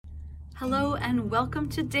Hello and welcome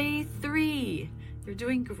to day 3. You're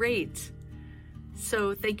doing great.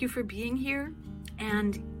 So thank you for being here,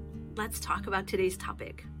 and let's talk about today's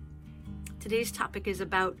topic. Today's topic is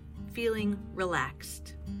about feeling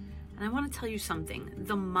relaxed. And I want to tell you something.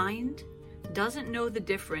 The mind doesn't know the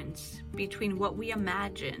difference between what we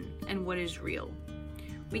imagine and what is real.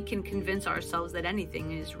 We can convince ourselves that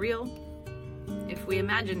anything is real if we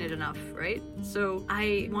imagine it enough, right? So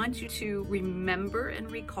I want you to remember and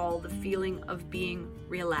recall the feeling of being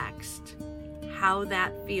relaxed, how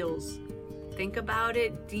that feels. Think about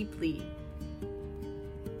it deeply.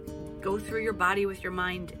 Go through your body with your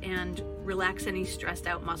mind and relax any stressed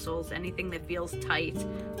out muscles, anything that feels tight.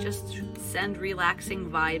 Just send relaxing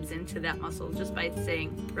vibes into that muscle just by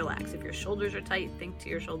saying relax. If your shoulders are tight, think to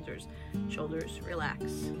your shoulders. Shoulders, relax.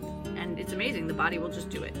 And it's amazing. The body will just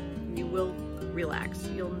do it. You will relax.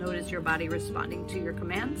 You'll notice your body responding to your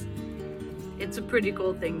commands. It's a pretty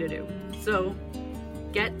cool thing to do. So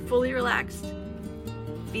get fully relaxed.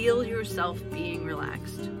 Feel yourself being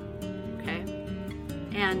relaxed. Okay?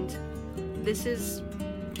 And this is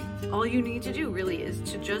all you need to do, really, is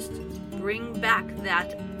to just bring back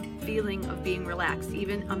that feeling of being relaxed.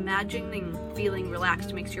 Even imagining feeling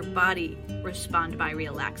relaxed makes your body respond by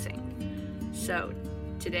relaxing. So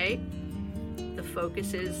today, the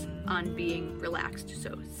focus is on being relaxed.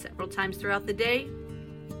 So several times throughout the day,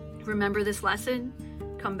 remember this lesson,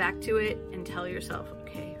 come back to it and tell yourself,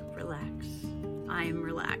 okay, relax. I am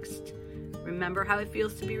relaxed. Remember how it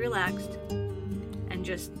feels to be relaxed, and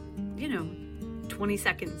just, 20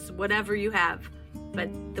 seconds, whatever you have.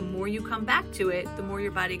 But the more you come back to it, the more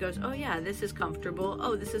your body goes, oh yeah, this is comfortable.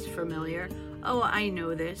 Oh, this is familiar. Oh, I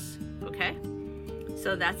know this. Okay?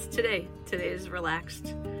 So that's today. Today is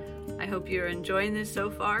relaxed. I hope you're enjoying this so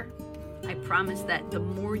far. I promise that the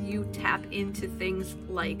more you tap into things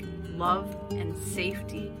like love and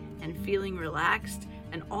safety and feeling relaxed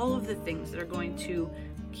and all of the things that are going to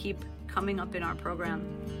keep coming up in our program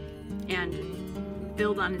and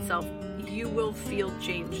build on itself, you will feel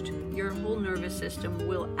changed. Your whole nervous system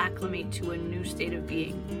will acclimate to a new state of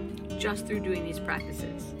being just through doing these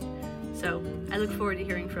practices. So I look forward to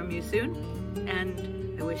hearing from you soon,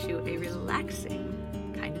 and I wish you a relaxing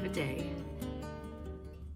kind of a day.